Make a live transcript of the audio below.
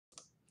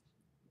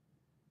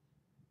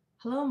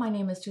Hello, my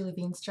name is Julie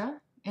Veenstra,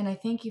 and I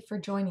thank you for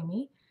joining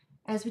me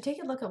as we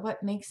take a look at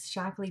what makes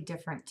Shaklee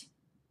different.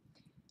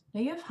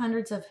 Now, you have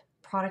hundreds of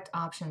product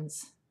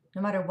options.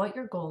 No matter what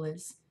your goal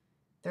is,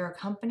 there are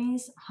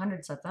companies,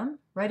 hundreds of them,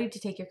 ready to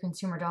take your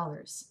consumer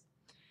dollars.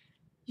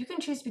 You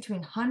can choose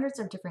between hundreds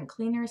of different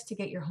cleaners to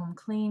get your home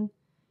clean.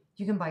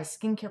 You can buy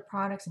skincare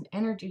products and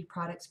energy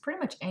products pretty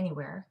much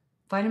anywhere.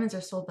 Vitamins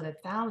are sold by the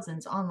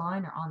thousands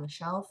online or on the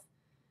shelf.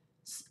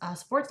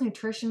 Sports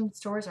nutrition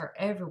stores are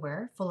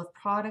everywhere, full of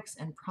products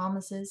and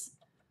promises.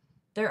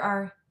 There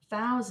are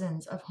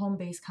thousands of home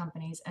based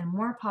companies and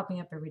more popping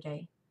up every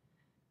day.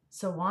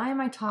 So, why am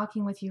I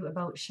talking with you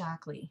about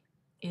Shaklee?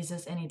 Is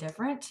this any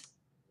different?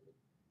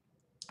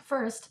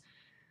 First,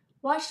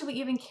 why should we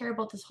even care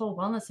about this whole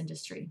wellness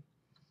industry?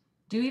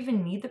 Do we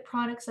even need the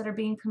products that are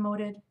being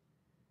promoted?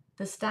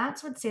 The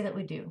stats would say that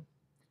we do.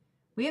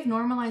 We have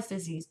normalized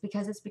disease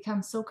because it's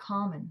become so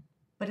common,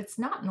 but it's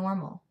not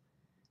normal.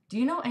 Do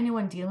you know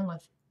anyone dealing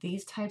with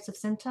these types of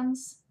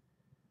symptoms?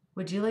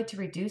 Would you like to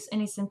reduce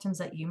any symptoms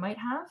that you might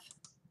have?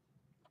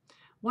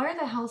 Why are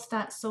the health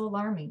stats so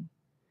alarming?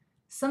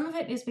 Some of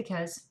it is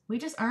because we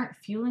just aren't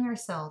fueling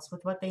ourselves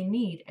with what they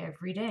need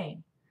every day.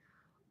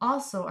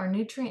 Also, our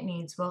nutrient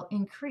needs will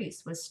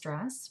increase with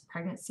stress,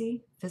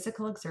 pregnancy,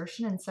 physical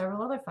exertion, and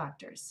several other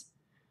factors.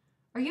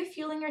 Are you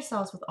fueling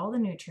yourselves with all the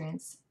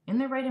nutrients in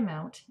the right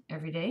amount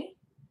every day?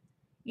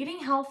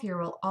 Eating healthier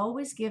will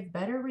always give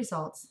better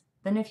results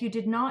than if you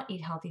did not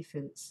eat healthy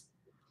foods.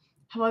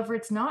 However,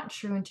 it's not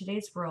true in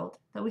today's world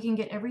that we can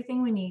get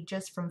everything we need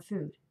just from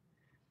food.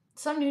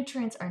 Some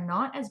nutrients are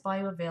not as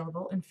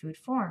bioavailable in food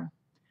form,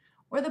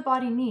 or the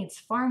body needs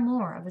far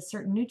more of a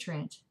certain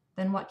nutrient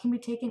than what can be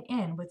taken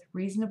in with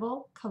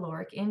reasonable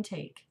caloric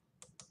intake.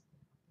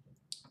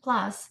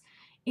 Plus,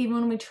 even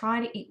when we try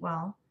to eat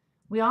well,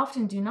 we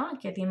often do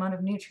not get the amount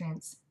of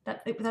nutrients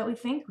that we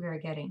think we are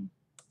getting.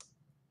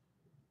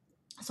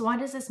 So, why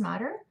does this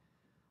matter?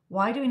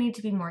 Why do we need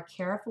to be more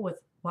careful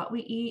with what we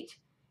eat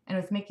and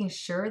with making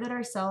sure that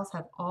our cells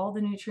have all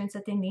the nutrients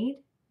that they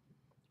need?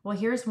 Well,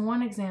 here's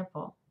one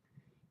example.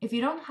 If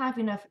you don't have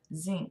enough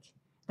zinc,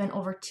 then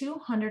over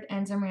 200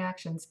 enzyme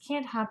reactions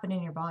can't happen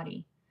in your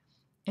body.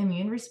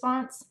 Immune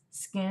response,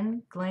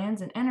 skin,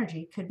 glands, and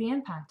energy could be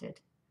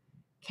impacted.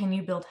 Can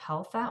you build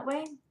health that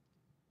way?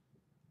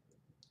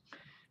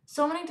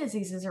 So many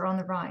diseases are on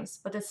the rise,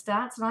 but the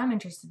stats that I'm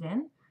interested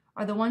in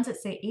are the ones that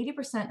say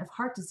 80% of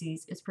heart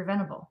disease is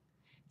preventable,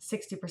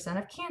 60%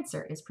 of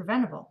cancer is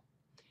preventable,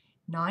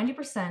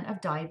 90% of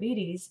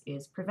diabetes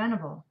is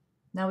preventable.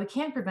 Now, we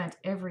can't prevent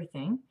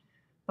everything,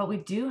 but we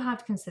do have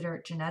to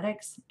consider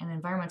genetics and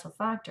environmental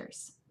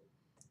factors.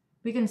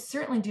 We can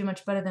certainly do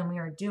much better than we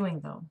are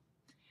doing, though.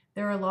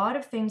 There are a lot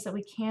of things that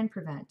we can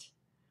prevent.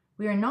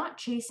 We are not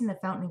chasing the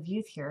fountain of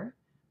youth here,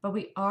 but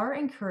we are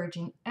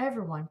encouraging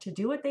everyone to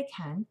do what they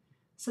can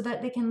so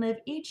that they can live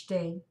each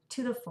day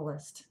to the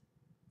fullest.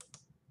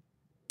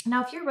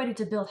 Now, if you're ready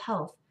to build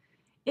health,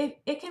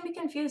 it can be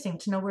confusing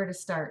to know where to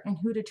start and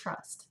who to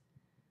trust.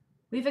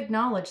 We've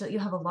acknowledged that you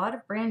have a lot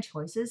of brand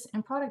choices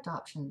and product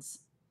options.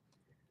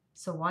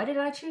 So why did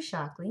I choose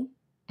Shaklee,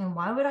 and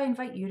why would I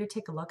invite you to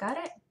take a look at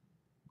it?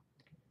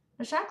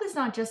 Now, Shaklee is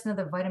not just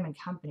another vitamin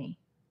company.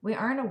 We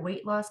aren't a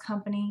weight loss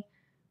company.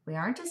 We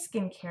aren't a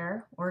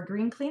skincare or a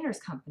green cleaners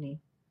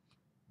company.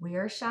 We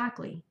are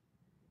Shaklee.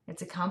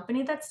 It's a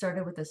company that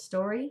started with the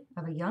story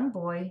of a young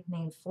boy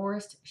named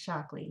Forrest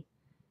Shaklee.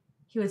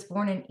 He was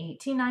born in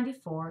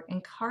 1894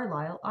 in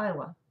Carlisle,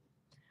 Iowa.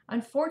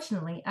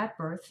 Unfortunately, at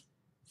birth,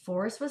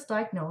 Forrest was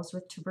diagnosed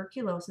with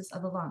tuberculosis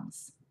of the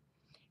lungs.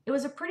 It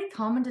was a pretty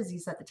common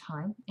disease at the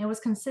time and was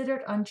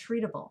considered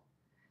untreatable.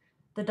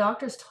 The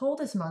doctors told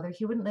his mother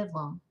he wouldn't live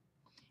long.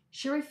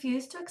 She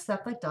refused to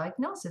accept that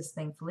diagnosis,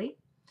 thankfully,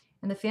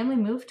 and the family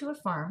moved to a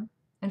farm,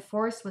 and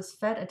Forrest was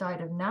fed a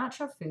diet of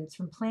natural foods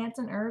from plants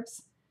and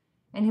herbs,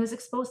 and he was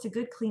exposed to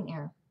good, clean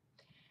air.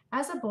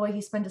 As a boy,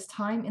 he spent his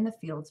time in the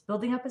fields,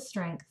 building up his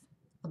strength,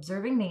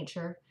 observing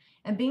nature,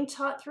 and being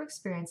taught through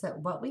experience that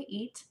what we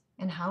eat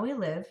and how we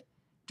live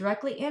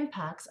directly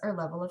impacts our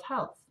level of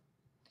health.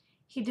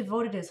 He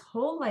devoted his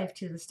whole life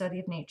to the study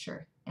of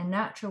nature and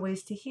natural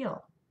ways to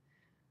heal.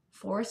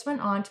 Forrest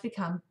went on to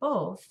become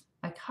both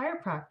a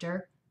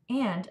chiropractor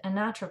and a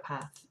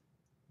naturopath.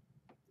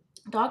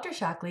 Dr.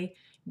 Shaklee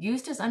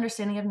used his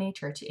understanding of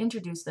nature to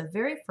introduce the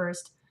very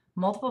first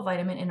multiple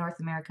vitamin in North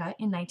America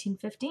in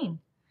 1915.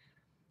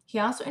 He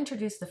also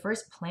introduced the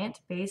first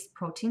plant-based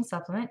protein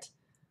supplement,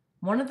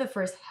 one of the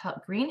first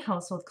green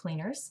household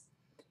cleaners,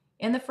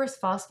 and the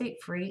first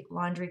phosphate-free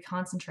laundry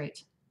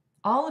concentrate.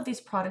 All of these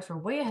products were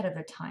way ahead of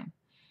their time,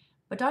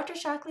 but Dr.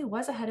 Shaklee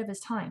was ahead of his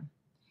time.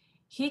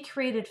 He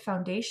created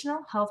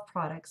foundational health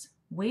products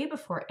way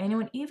before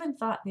anyone even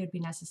thought they would be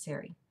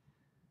necessary.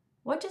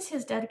 What does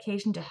his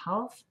dedication to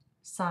health,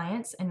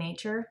 science, and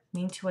nature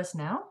mean to us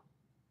now?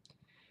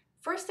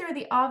 First, there are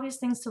the obvious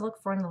things to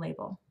look for in the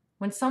label.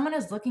 When someone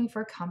is looking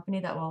for a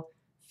company that will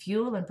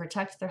fuel and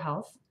protect their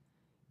health,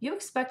 you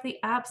expect the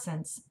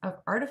absence of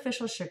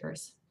artificial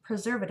sugars,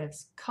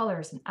 preservatives,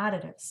 colors, and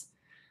additives.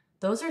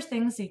 Those are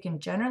things you can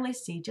generally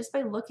see just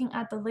by looking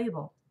at the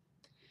label.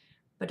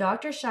 But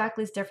Dr.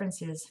 Shakly's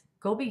differences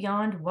go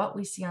beyond what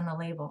we see on the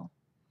label.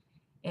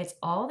 It's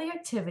all the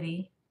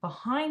activity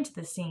behind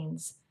the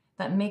scenes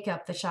that make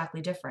up the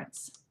Shakly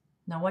difference.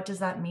 Now, what does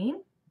that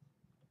mean?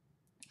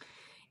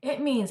 It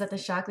means that the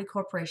Shakly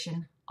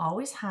Corporation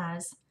always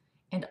has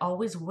and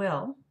always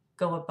will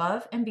go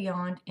above and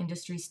beyond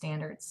industry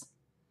standards.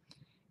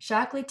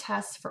 Shakly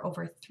tests for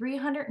over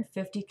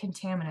 350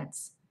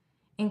 contaminants,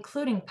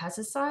 including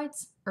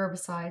pesticides,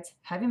 herbicides,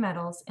 heavy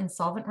metals, and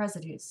solvent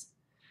residues,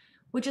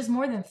 which is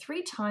more than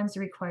 3 times the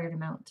required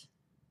amount.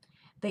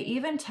 They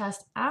even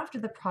test after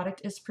the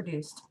product is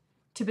produced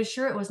to be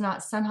sure it was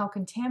not somehow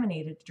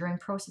contaminated during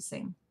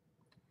processing.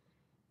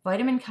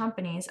 Vitamin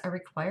companies are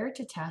required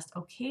to test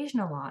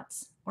occasional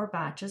lots or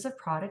batches of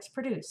products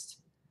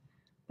produced.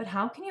 But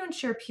how can you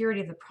ensure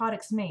purity of the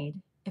products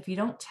made if you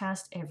don't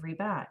test every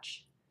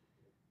batch?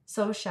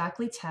 So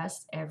Shakly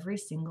tests every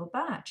single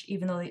batch,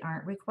 even though they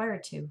aren't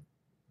required to.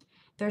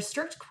 Their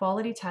strict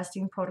quality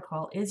testing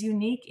protocol is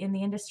unique in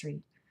the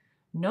industry.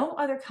 No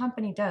other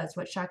company does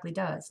what Shakly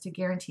does to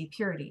guarantee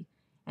purity,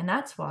 and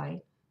that's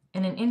why,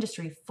 in an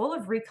industry full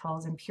of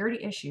recalls and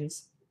purity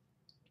issues,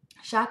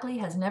 Shakly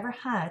has never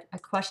had a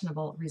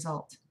questionable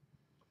result.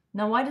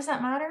 Now, why does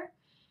that matter?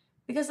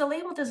 Because the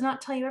label does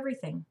not tell you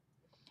everything.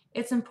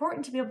 It's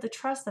important to be able to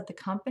trust that the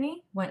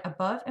company went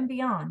above and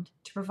beyond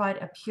to provide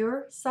a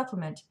pure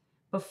supplement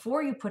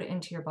before you put it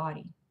into your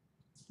body.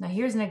 Now,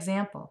 here's an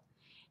example.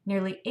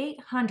 Nearly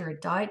 800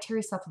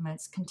 dietary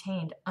supplements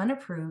contained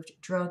unapproved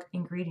drug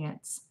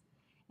ingredients,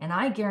 and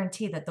I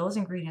guarantee that those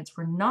ingredients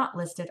were not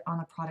listed on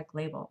the product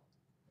label.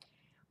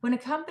 When a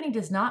company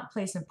does not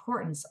place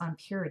importance on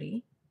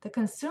purity, the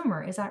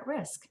consumer is at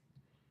risk.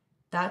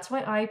 That's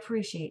why I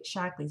appreciate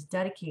Shakly's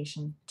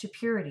dedication to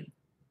purity.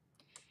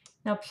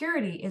 Now,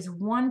 purity is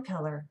one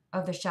pillar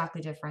of the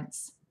Shakly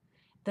difference.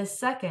 The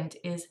second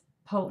is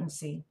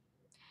potency.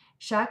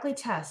 Shakly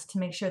tests to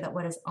make sure that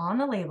what is on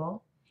the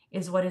label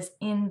is what is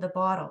in the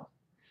bottle.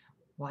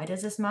 Why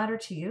does this matter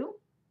to you?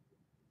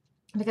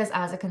 Because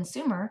as a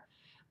consumer,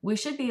 we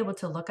should be able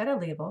to look at a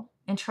label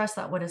and trust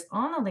that what is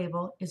on the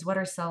label is what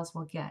our cells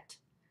will get.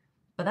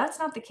 But that's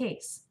not the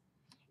case.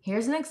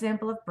 Here's an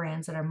example of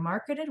brands that are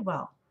marketed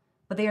well,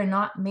 but they are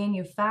not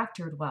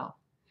manufactured well.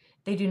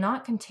 They do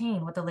not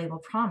contain what the label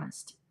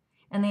promised,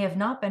 and they have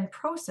not been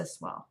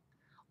processed well.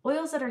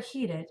 Oils that are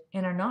heated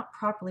and are not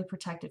properly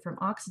protected from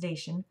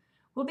oxidation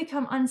will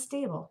become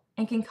unstable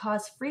and can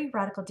cause free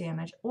radical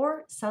damage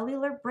or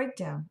cellular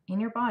breakdown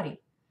in your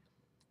body.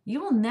 You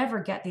will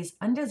never get these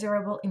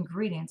undesirable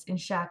ingredients in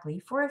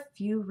Shakly for a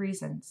few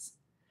reasons.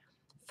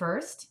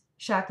 First,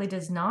 Shakly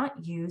does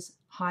not use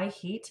high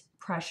heat,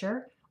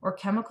 pressure, or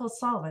chemical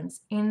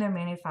solvents in their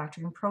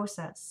manufacturing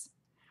process.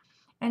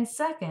 And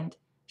second,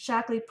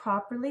 Shakly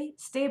properly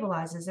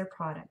stabilizes their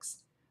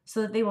products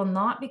so that they will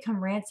not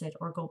become rancid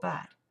or go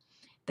bad.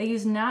 They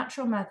use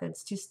natural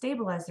methods to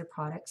stabilize their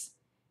products,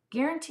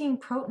 guaranteeing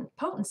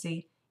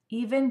potency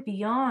even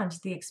beyond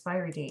the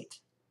expiry date.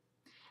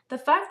 The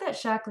fact that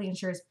Shakly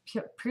ensures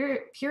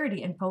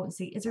purity and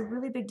potency is a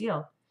really big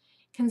deal.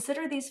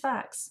 Consider these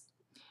facts.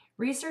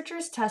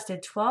 Researchers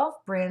tested 12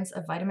 brands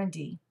of vitamin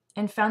D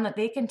and found that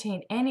they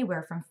contained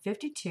anywhere from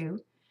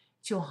 52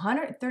 to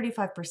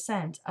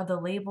 135% of the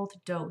labeled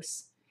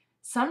dose,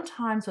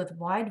 sometimes with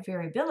wide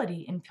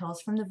variability in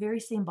pills from the very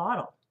same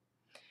bottle.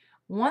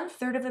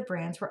 1/3 of the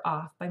brands were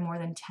off by more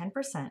than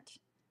 10%,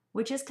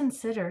 which is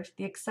considered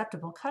the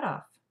acceptable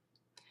cutoff.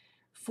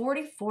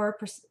 44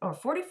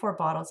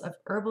 bottles of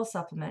herbal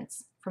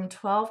supplements from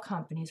 12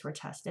 companies were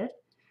tested.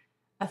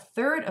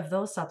 1/3 of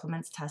those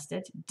supplements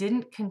tested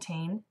didn't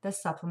contain the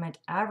supplement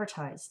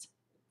advertised.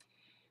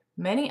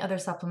 Many other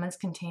supplements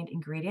contained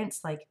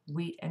ingredients like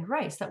wheat and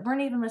rice that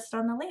weren't even listed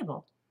on the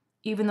label,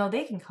 even though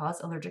they can cause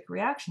allergic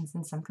reactions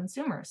in some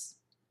consumers.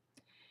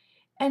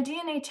 And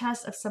DNA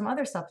tests of some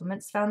other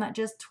supplements found that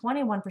just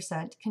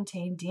 21%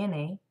 contained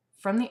DNA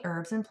from the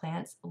herbs and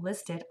plants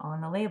listed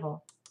on the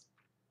label.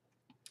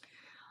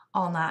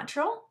 All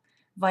natural,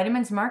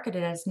 vitamins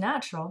marketed as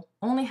natural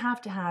only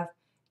have to have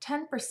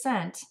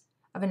 10%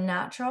 of a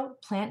natural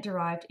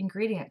plant-derived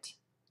ingredient.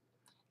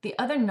 The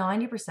other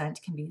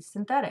 90% can be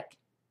synthetic.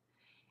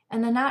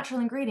 And the natural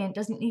ingredient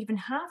doesn't even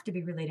have to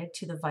be related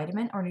to the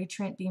vitamin or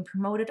nutrient being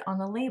promoted on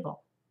the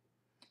label.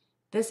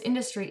 This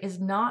industry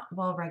is not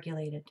well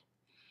regulated.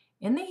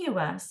 In the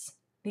US,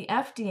 the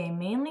FDA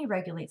mainly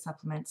regulates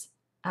supplements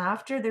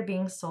after they're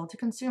being sold to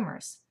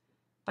consumers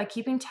by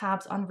keeping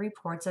tabs on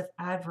reports of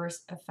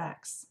adverse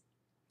effects.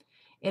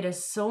 It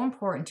is so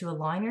important to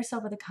align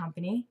yourself with a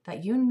company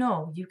that you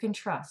know you can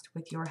trust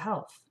with your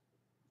health.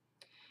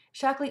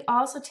 Shakly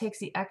also takes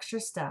the extra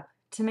step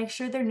to make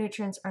sure their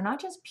nutrients are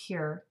not just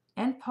pure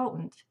and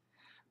potent,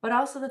 but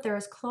also that they're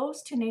as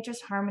close to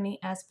nature's harmony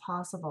as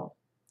possible.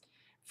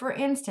 For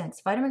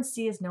instance, vitamin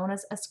C is known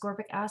as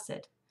ascorbic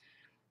acid,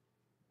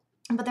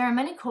 but there are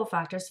many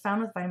cofactors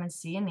found with vitamin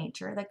C in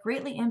nature that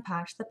greatly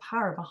impact the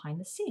power behind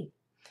the C.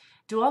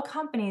 Do all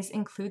companies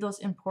include those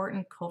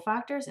important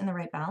cofactors in the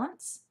right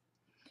balance?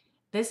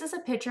 This is a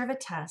picture of a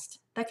test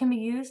that can be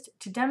used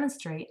to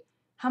demonstrate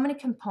how many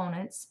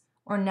components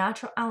or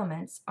natural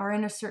elements are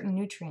in a certain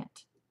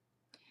nutrient.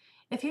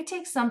 If you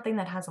take something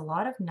that has a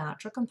lot of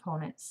natural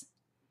components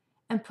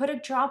and put a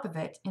drop of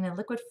it in a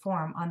liquid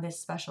form on this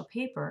special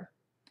paper,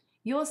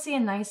 you will see a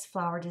nice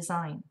flower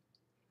design.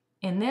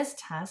 In this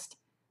test,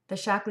 the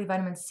Shaklee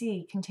vitamin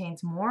C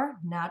contains more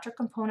natural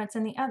components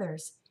than the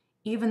others,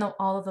 even though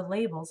all of the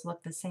labels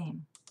look the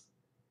same.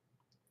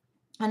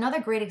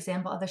 Another great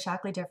example of the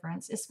Shaklee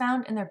difference is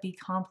found in their B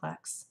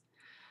complex.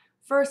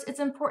 First, it's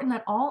important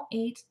that all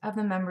 8 of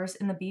the members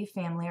in the B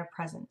family are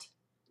present.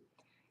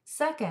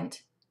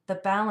 Second, the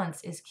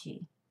balance is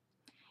key.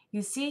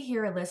 You see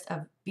here a list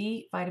of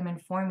B vitamin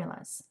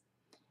formulas.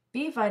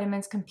 B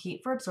vitamins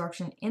compete for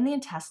absorption in the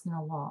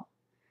intestinal wall.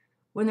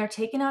 When they're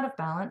taken out of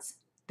balance,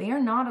 they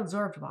are not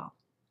absorbed well.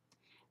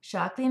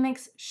 Shaklee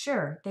makes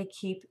sure they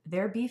keep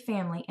their B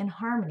family in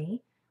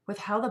harmony with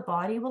how the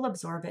body will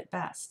absorb it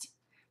best.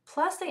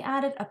 Plus, they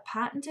added a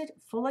patented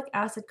folic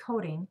acid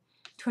coating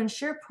to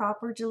ensure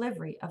proper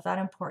delivery of that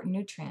important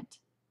nutrient.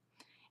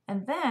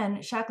 And then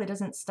Shaklee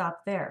doesn't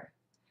stop there.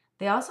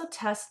 They also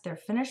test their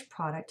finished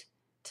product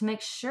to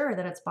make sure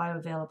that it's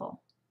bioavailable.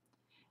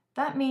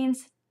 That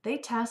means they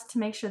test to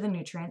make sure the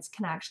nutrients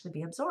can actually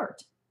be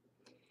absorbed.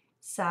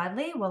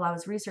 Sadly, while I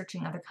was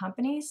researching other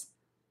companies,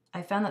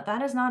 I found that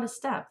that is not a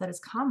step that is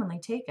commonly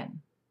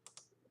taken.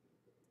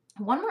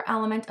 One more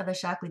element of the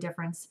Shaklee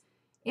difference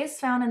is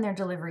found in their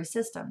delivery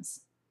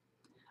systems.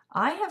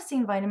 I have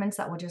seen vitamins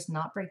that will just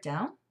not break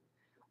down,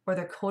 or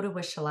they're coated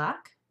with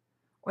shellac,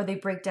 or they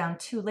break down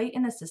too late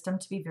in the system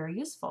to be very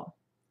useful.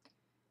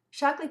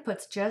 Shaklee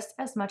puts just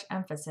as much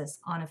emphasis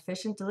on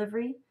efficient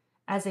delivery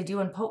as they do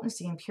on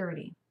potency and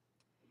purity.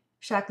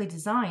 Shaklee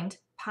designed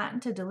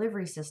patented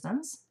delivery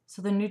systems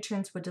so the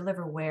nutrients would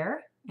deliver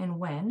where and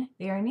when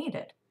they are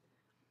needed.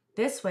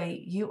 This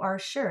way, you are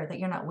sure that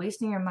you're not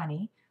wasting your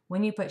money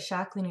when you put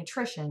Shaklee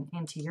nutrition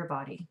into your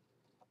body.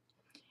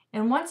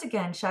 And once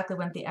again, Shaklee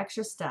went the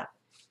extra step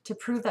to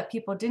prove that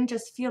people didn't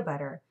just feel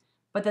better,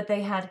 but that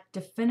they had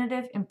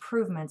definitive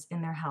improvements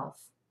in their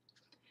health.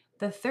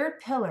 The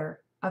third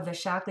pillar of the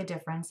Shaklee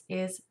difference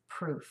is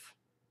proof.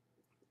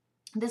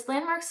 This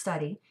landmark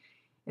study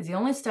is the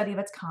only study of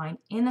its kind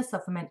in the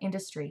supplement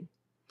industry,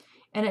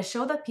 and it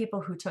showed that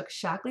people who took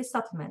Shaklee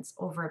supplements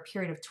over a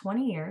period of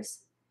 20 years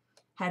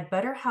had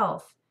better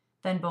health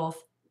than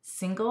both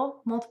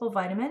single multiple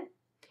vitamin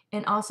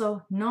and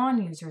also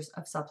non-users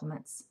of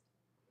supplements.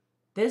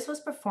 This was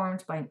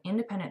performed by an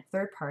independent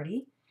third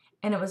party,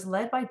 and it was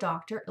led by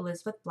Dr.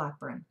 Elizabeth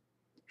Blackburn,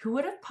 who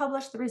would have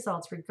published the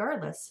results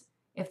regardless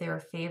if they were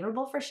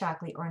favorable for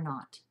Shaklee or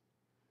not.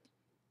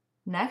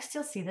 Next,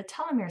 you'll see the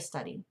telomere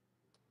study.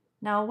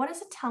 Now, what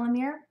is a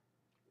telomere?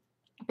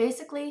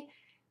 Basically,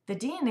 the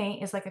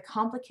DNA is like a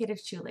complicated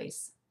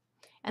shoelace,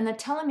 and the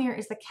telomere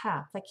is the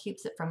cap that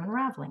keeps it from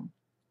unraveling.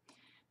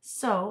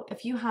 So,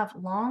 if you have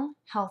long,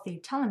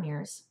 healthy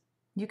telomeres,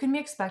 you can be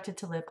expected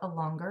to live a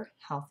longer,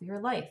 healthier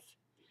life.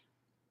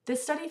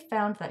 This study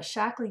found that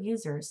Shaklee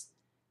users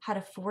had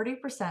a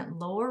 40%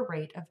 lower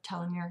rate of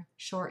telomere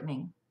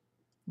shortening.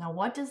 Now,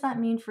 what does that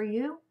mean for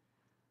you?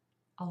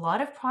 A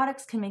lot of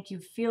products can make you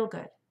feel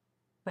good,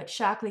 but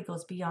Shaklee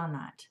goes beyond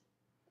that.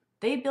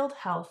 They build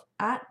health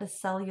at the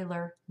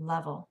cellular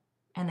level,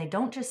 and they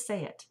don't just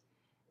say it.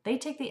 They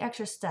take the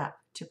extra step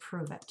to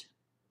prove it.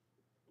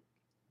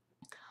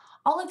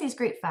 All of these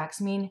great facts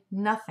mean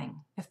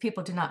nothing if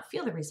people do not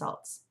feel the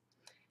results.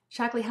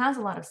 Shaklee has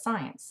a lot of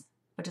science,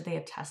 but do they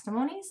have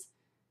testimonies?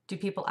 Do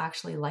people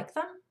actually like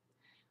them?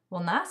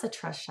 Well, NASA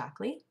trusts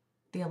Shaklee,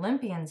 the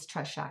Olympians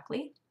trust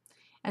Shaklee,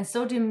 and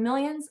so do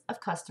millions of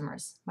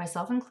customers,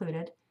 myself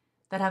included,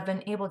 that have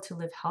been able to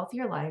live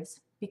healthier lives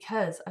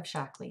because of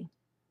Shaklee.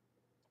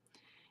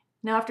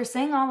 Now, after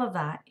saying all of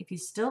that, if you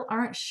still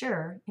aren't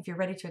sure if you're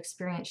ready to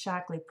experience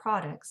Shaklee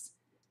products,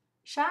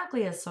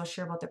 Shaklee is so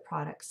sure about their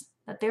products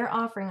that they're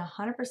offering a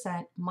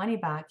 100%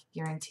 money-back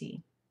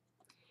guarantee.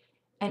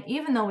 And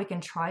even though we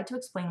can try to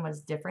explain what's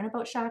different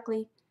about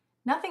Shaklee,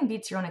 nothing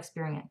beats your own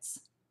experience.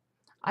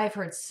 I've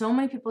heard so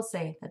many people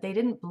say that they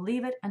didn't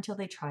believe it until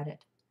they tried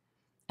it,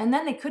 and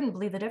then they couldn't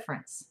believe the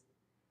difference.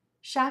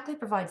 Shaklee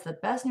provides the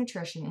best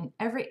nutrition in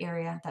every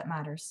area that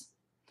matters.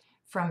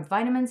 From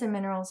vitamins and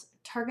minerals,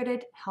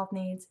 targeted health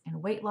needs,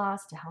 and weight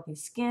loss to healthy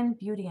skin,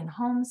 beauty, and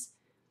homes,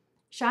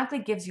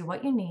 Shaklee gives you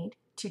what you need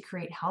to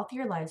create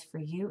healthier lives for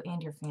you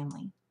and your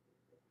family.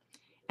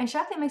 And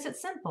Shaklee makes it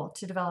simple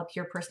to develop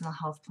your personal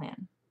health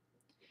plan.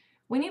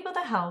 When you build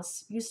a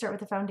house, you start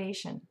with a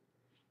foundation.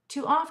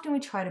 Too often we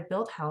try to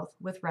build health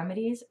with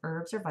remedies,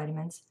 herbs, or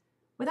vitamins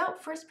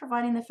without first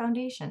providing the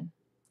foundation.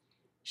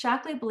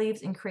 Shaklee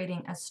believes in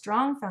creating a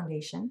strong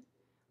foundation,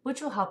 which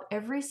will help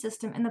every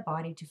system in the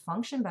body to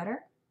function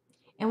better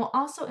and will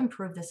also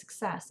improve the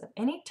success of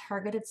any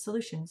targeted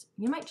solutions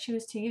you might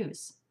choose to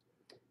use.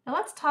 Now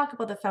let's talk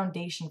about the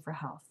foundation for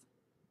health.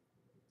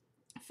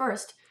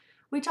 First,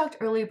 we talked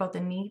earlier about the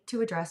need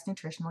to address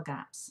nutritional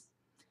gaps.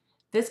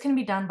 This can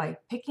be done by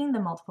picking the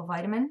multiple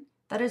vitamin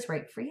that is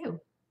right for you.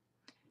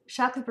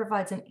 Shaklee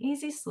provides an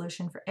easy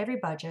solution for every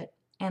budget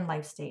and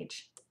life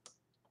stage.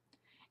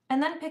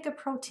 And then pick a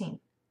protein.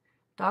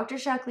 Dr.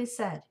 Shaklee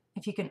said,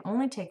 if you can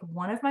only take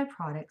one of my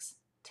products,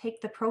 take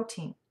the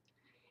protein.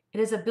 It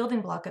is a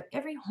building block of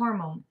every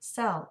hormone,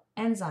 cell,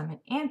 enzyme,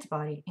 and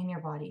antibody in your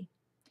body.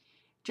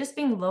 Just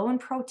being low in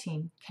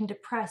protein can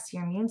depress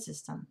your immune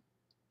system.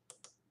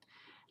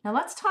 Now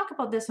let's talk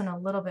about this one a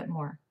little bit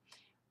more.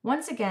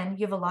 Once again,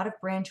 you have a lot of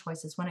brand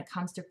choices when it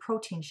comes to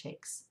protein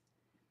shakes.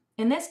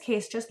 In this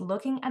case, just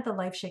looking at the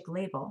LifeShake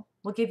label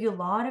will give you a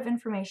lot of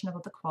information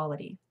about the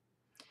quality.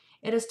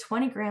 It has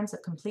 20 grams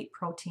of complete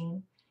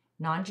protein,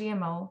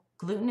 non-GMO,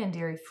 gluten and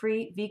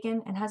dairy-free,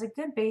 vegan, and has a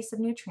good base of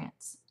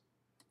nutrients.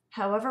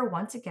 However,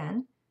 once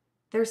again,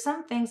 there are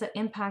some things that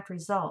impact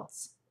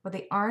results, but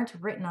they aren't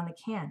written on the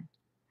can.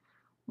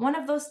 One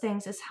of those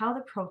things is how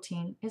the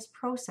protein is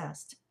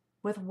processed,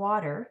 with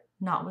water,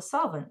 not with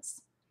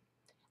solvents.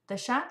 The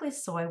Shaklee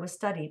soy was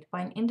studied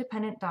by an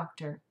independent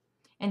doctor,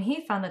 and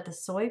he found that the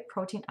soy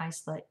protein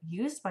isolate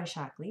used by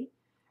Shaklee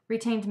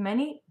retained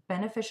many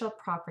beneficial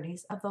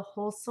properties of the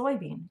whole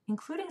soybean,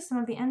 including some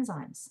of the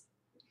enzymes.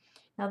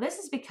 Now, this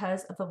is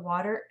because of the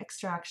water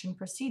extraction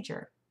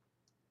procedure,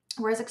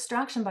 whereas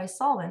extraction by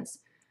solvents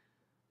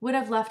would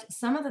have left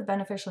some of the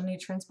beneficial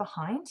nutrients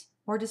behind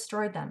or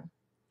destroyed them.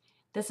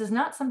 This is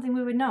not something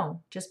we would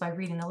know just by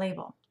reading the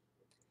label.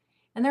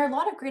 And there are a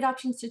lot of great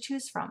options to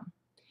choose from.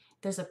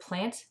 There's a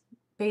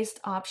plant-based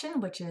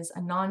option, which is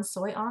a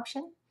non-soy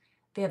option.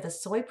 They have the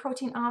soy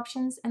protein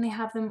options, and they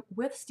have them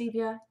with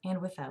stevia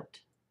and without.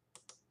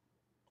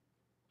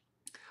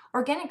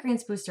 Organic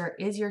Greens Booster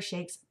is your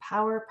shake's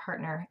power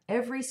partner.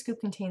 Every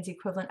scoop contains the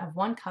equivalent of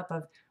 1 cup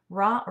of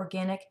raw,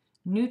 organic,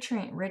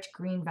 nutrient-rich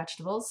green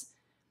vegetables.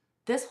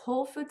 This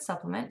whole food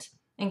supplement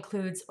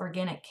includes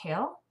organic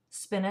kale,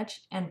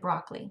 spinach, and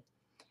broccoli.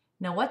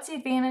 Now, what's the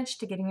advantage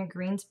to getting a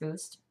greens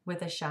boost with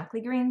the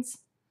Shaklee greens?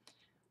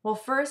 Well,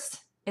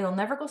 first, it'll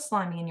never go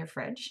slimy in your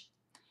fridge.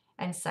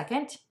 And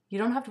second, you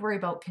don't have to worry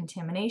about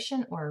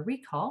contamination or a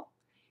recall.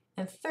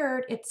 And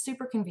third, it's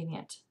super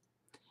convenient.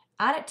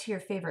 Add it to your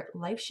favorite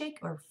LifeShake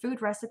or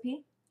food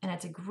recipe, and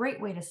it's a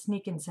great way to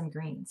sneak in some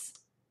greens.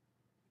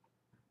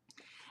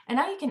 And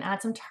now you can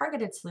add some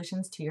targeted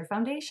solutions to your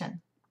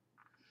foundation.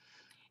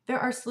 There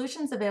are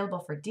solutions available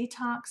for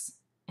detox,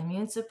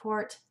 immune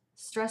support,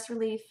 stress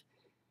relief,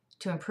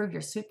 to improve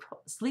your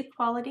sleep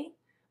quality,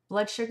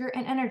 blood sugar,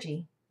 and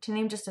energy, to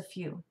name just a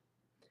few.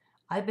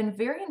 I've been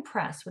very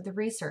impressed with the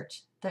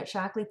research that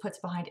Shaklee puts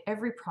behind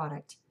every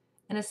product,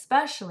 and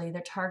especially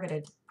their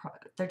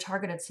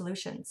targeted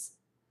solutions.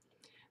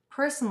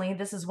 Personally,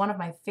 this is one of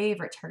my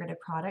favorite targeted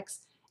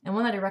products and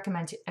one that I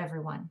recommend to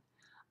everyone.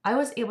 I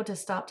was able to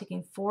stop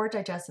taking 4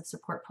 digestive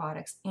support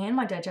products, and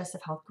my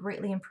digestive health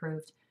greatly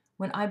improved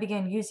when I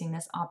began using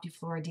this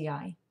Optiflora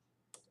DI.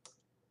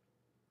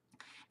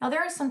 Now,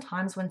 there are some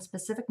times when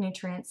specific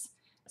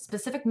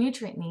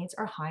nutrient needs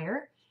are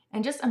higher,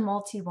 and just a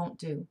multi won't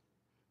do.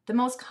 The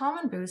most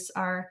common boosts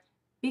are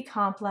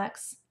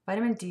B-complex,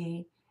 vitamin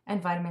D,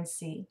 and vitamin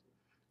C,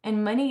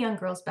 and many young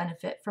girls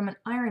benefit from an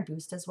iron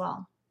boost as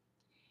well.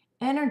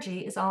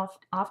 Energy is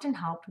often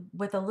helped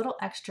with a little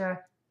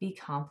extra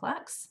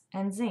B-complex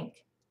and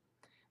zinc.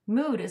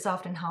 Mood is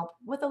often helped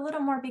with a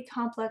little more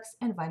B-complex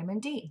and vitamin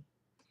D.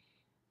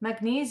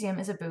 Magnesium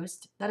is a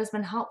boost that has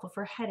been helpful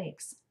for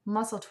headaches,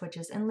 muscle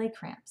twitches, and leg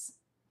cramps.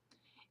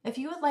 If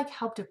you would like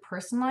help to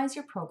personalize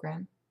your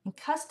program and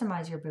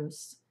customize your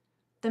boosts,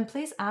 then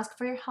please ask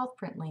for your health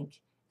print link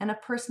and a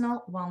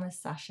personal wellness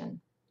session.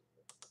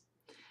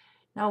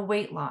 Now,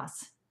 weight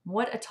loss.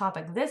 What a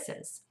topic this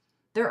is.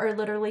 There are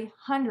literally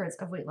hundreds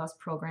of weight loss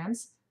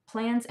programs,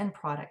 plans, and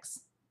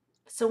products.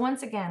 So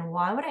once again,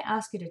 why would I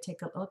ask you to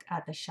take a look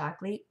at the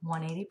Shaklee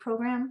 180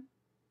 program?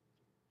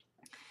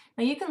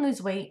 Now, you can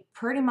lose weight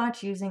pretty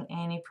much using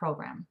any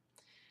program.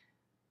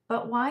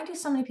 But why do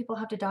so many people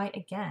have to diet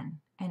again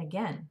and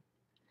again?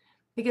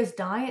 Because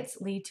diets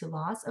lead to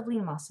loss of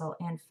lean muscle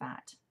and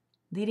fat,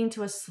 leading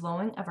to a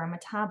slowing of our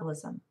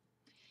metabolism.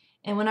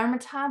 And when our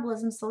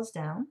metabolism slows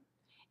down,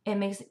 it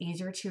makes it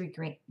easier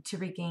to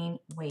regain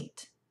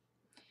weight.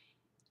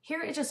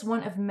 Here is just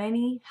one of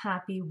many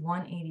happy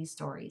 180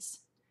 stories.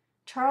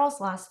 Charles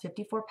lost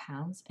 54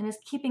 pounds and is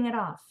keeping it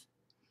off.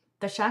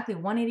 The Shaklee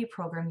 180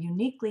 program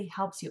uniquely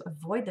helps you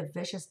avoid the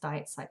vicious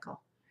diet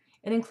cycle.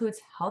 It includes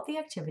healthy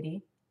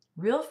activity,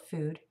 real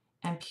food,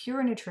 and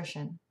pure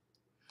nutrition.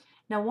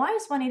 Now, why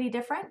is 180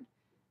 different?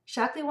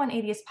 Shaklee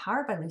 180 is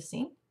powered by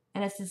leucine,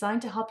 and it's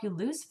designed to help you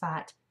lose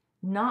fat,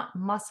 not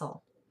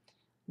muscle.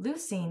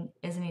 Leucine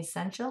is an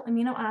essential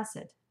amino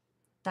acid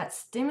that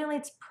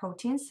stimulates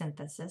protein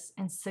synthesis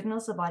and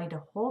signals the body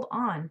to hold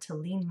on to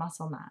lean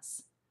muscle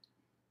mass.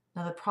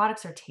 Now, the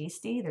products are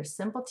tasty, they're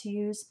simple to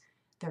use,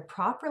 they're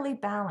properly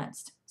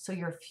balanced, so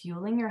you're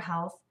fueling your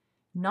health,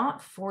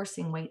 not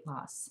forcing weight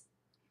loss.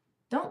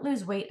 Don't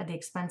lose weight at the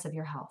expense of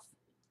your health.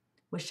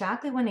 With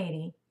Shaklee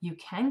 180, you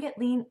can get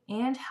lean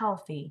and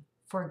healthy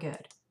for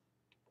good.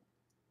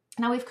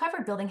 Now, we've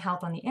covered building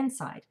health on the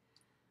inside,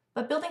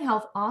 but building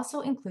health also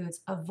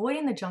includes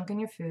avoiding the junk in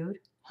your food,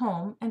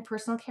 home, and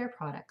personal care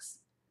products.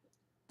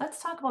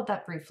 Let's talk about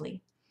that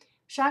briefly.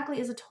 Shaklee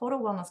is a total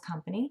wellness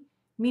company,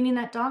 meaning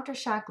that Dr.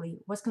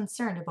 Shaklee was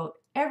concerned about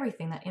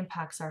everything that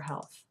impacts our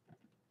health.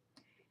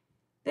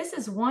 This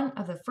is one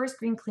of the first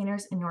green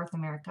cleaners in North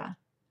America.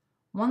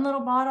 One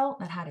little bottle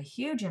that had a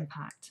huge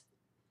impact.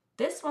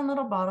 This one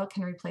little bottle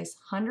can replace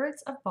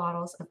hundreds of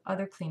bottles of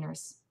other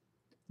cleaners.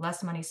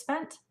 Less money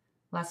spent,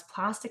 less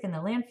plastic in the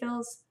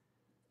landfills.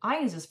 I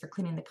use this for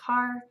cleaning the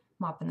car,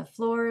 mopping the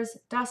floors,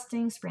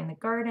 dusting, spraying the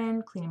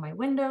garden, cleaning my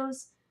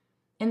windows,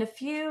 and a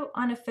few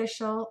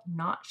unofficial,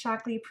 not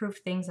Shaklee-approved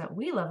things that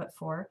we love it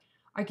for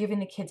are giving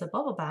the kids a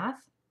bubble bath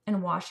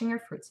and washing our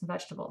fruits and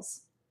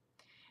vegetables.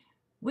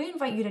 We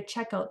invite you to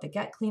check out the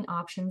Get Clean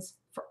options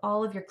for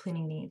all of your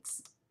cleaning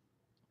needs.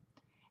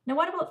 Now,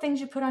 what about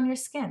things you put on your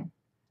skin?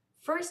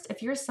 First,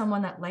 if you're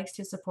someone that likes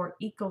to support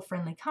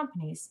eco-friendly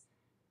companies,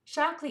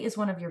 Shaklee is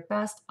one of your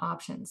best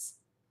options.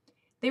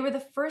 They were the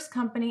first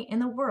company in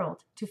the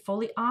world to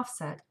fully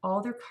offset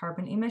all their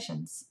carbon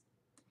emissions.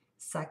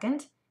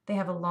 Second, they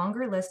have a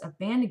longer list of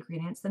banned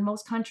ingredients than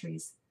most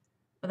countries,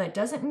 but that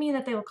doesn't mean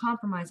that they will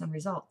compromise on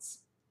results.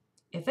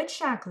 If it's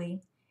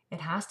Shaklee,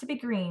 it has to be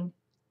green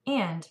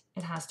and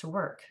it has to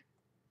work.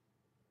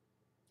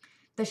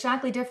 The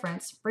Shaklee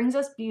difference brings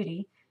us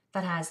beauty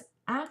that has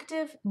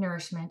active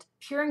nourishment,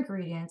 pure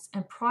ingredients,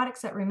 and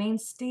products that remain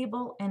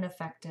stable and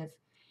effective.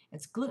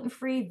 It's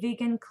gluten-free,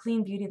 vegan,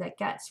 clean beauty that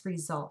gets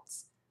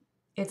results.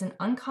 It's an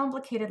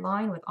uncomplicated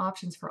line with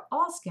options for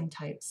all skin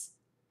types.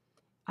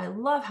 I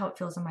love how it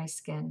feels on my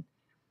skin.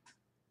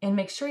 And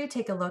make sure you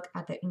take a look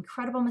at the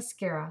incredible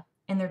mascara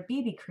and their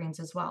BB creams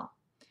as well.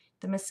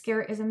 The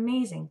mascara is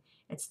amazing.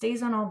 It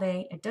stays on all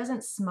day, it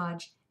doesn't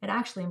smudge, it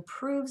actually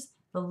improves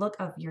the look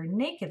of your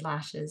naked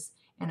lashes,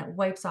 and it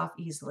wipes off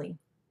easily.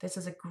 This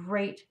is a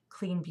great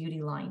clean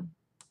beauty line.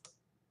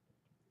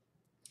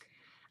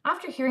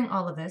 After hearing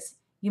all of this,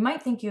 you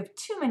might think you have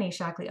too many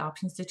Shaklee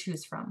options to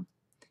choose from.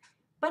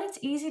 But it's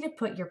easy to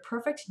put your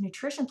perfect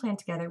nutrition plan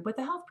together with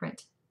a health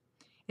print.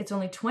 It's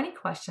only 20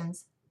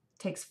 questions,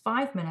 takes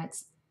 5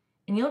 minutes,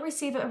 and you'll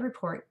receive a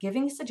report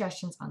giving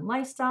suggestions on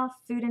lifestyle,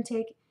 food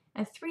intake,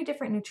 and 3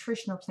 different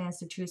nutritional plans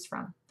to choose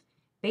from: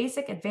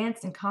 basic,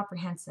 advanced, and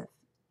comprehensive.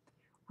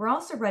 We're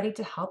also ready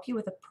to help you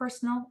with a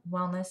personal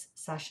wellness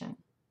session.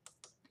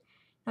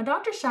 Now,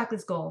 Dr.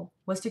 Shaklee's goal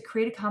was to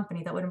create a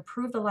company that would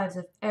improve the lives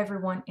of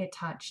everyone it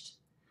touched.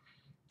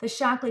 The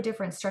Shaklee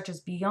difference stretches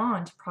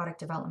beyond product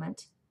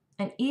development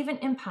and even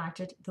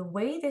impacted the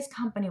way this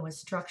company was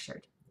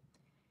structured.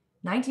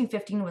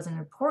 1915 was an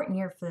important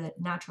year for the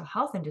natural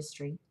health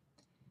industry,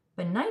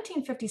 but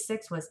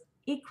 1956 was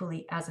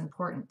equally as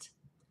important.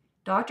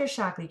 Dr.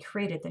 Shaklee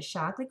created the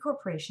Shaklee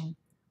Corporation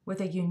with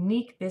a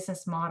unique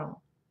business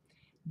model.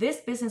 This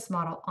business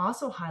model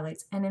also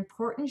highlights an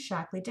important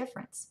Shaklee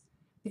difference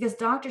because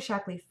Dr.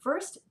 Shaklee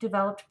first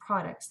developed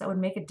products that would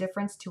make a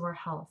difference to our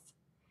health.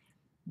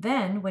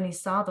 Then, when he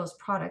saw those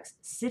products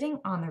sitting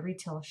on the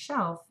retail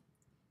shelf,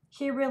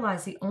 he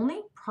realized the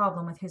only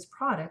problem with his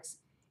products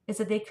is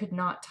that they could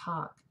not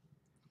talk.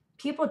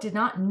 People did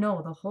not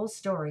know the whole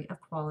story of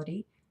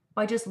quality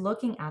by just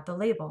looking at the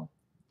label.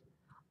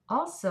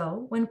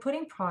 Also, when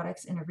putting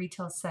products in a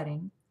retail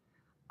setting,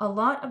 a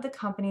lot of the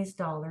company's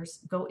dollars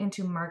go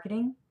into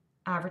marketing,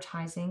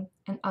 advertising,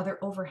 and other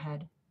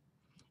overhead.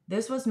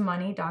 This was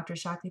money Dr.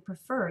 Shaklee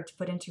preferred to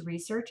put into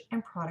research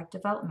and product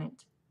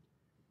development.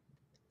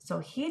 So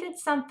he did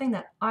something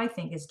that I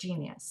think is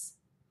genius.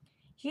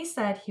 He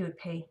said he would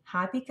pay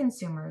happy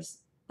consumers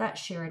that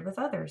shared with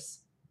others.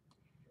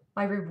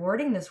 By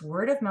rewarding this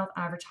word-of-mouth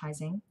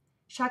advertising,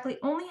 Shaklee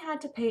only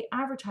had to pay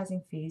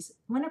advertising fees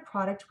when a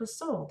product was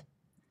sold.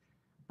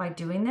 By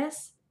doing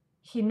this,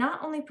 he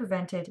not only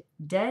prevented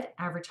dead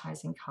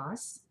advertising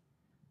costs,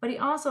 but he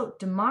also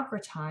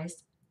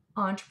democratized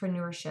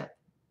entrepreneurship.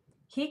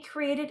 He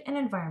created an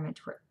environment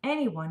where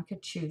anyone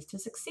could choose to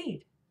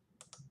succeed.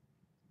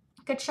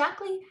 Could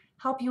Shaklee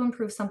help you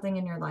improve something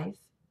in your life?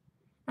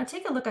 Now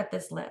take a look at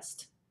this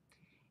list.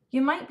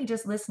 You might be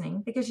just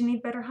listening because you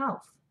need better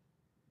health.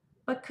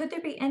 But could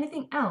there be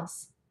anything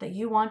else that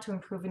you want to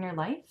improve in your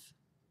life?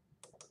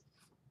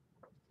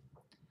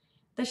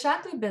 The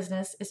Shaklee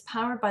business is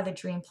powered by the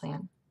Dream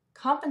Plan,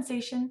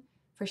 compensation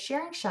for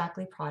sharing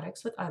Shaklee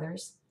products with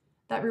others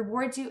that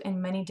rewards you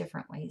in many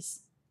different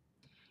ways.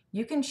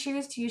 You can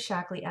choose to use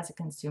Shaklee as a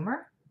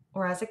consumer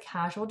or as a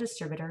casual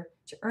distributor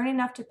to earn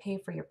enough to pay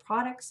for your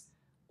products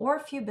or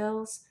a few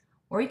bills,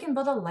 or you can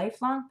build a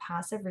lifelong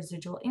passive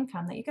residual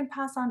income that you can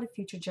pass on to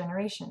future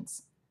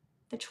generations.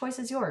 The choice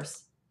is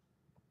yours.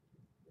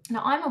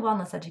 Now, I'm a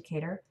wellness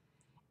educator,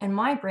 and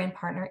my brand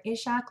partner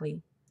is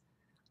Shaklee.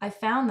 I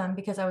found them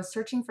because I was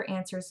searching for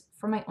answers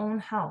for my own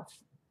health.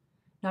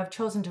 Now, I've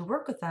chosen to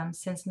work with them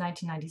since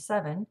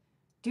 1997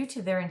 due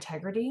to their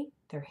integrity,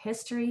 their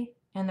history,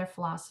 and their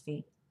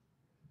philosophy.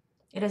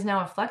 It is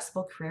now a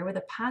flexible career with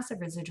a passive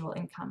residual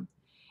income.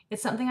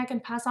 It's something I can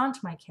pass on to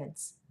my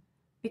kids.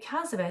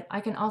 Because of it,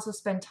 I can also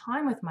spend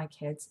time with my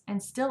kids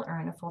and still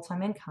earn a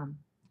full-time income.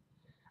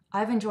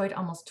 I've enjoyed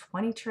almost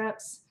 20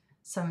 trips,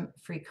 some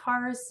free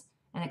cars,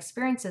 and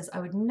experiences I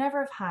would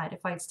never have had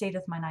if I had stayed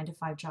with my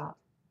 9-to-5 job.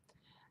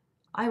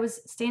 I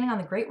was standing on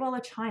the Great Wall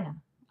of China.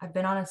 I've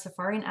been on a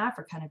safari in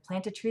Africa and I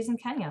planted trees in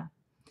Kenya.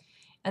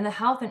 And the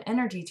health and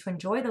energy to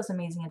enjoy those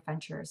amazing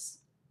adventures.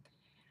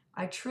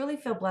 I truly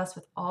feel blessed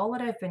with all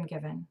that I've been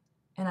given,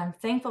 and I'm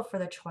thankful for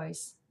the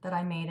choice that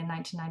I made in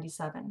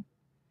 1997.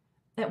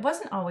 It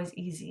wasn't always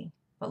easy,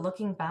 but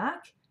looking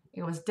back,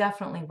 it was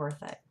definitely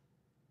worth it.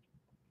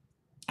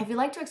 If you'd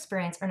like to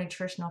experience our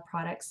nutritional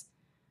products,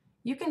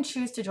 you can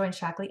choose to join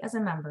Shaklee as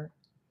a member.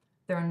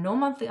 There are no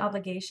monthly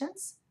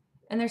obligations,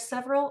 and there's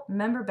several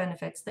member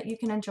benefits that you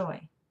can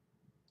enjoy.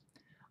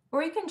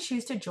 Or you can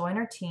choose to join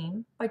our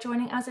team by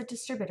joining as a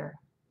distributor.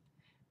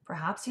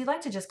 Perhaps you'd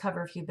like to just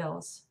cover a few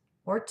bills,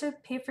 or to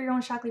pay for your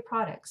own Shaklee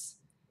products.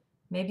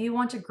 Maybe you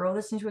want to grow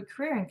this into a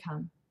career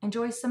income,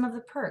 enjoy some of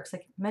the perks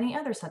like many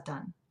others have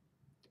done.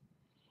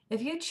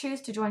 If you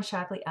choose to join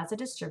Shaklee as a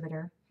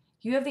distributor,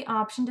 you have the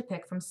option to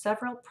pick from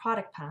several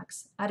product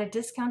packs at a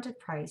discounted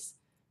price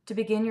to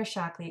begin your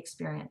Shaklee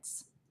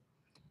experience.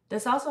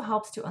 This also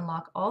helps to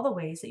unlock all the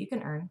ways that you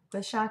can earn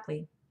with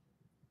Shaklee.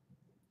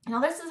 Now,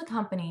 this is a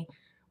company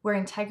where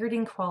integrity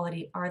and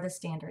quality are the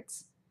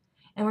standards,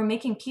 and where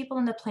making people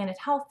and the planet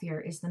healthier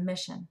is the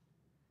mission.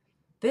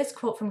 This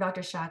quote from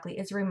Dr. Shaklee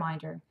is a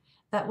reminder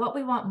that what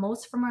we want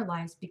most from our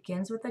lives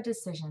begins with a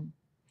decision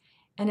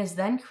and is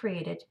then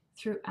created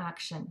through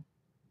action.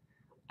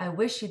 I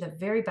wish you the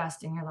very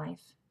best in your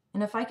life,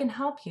 and if I can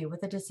help you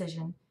with a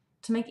decision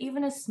to make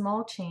even a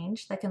small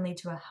change that can lead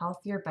to a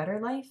healthier, better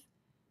life,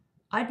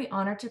 I'd be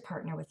honored to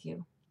partner with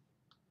you.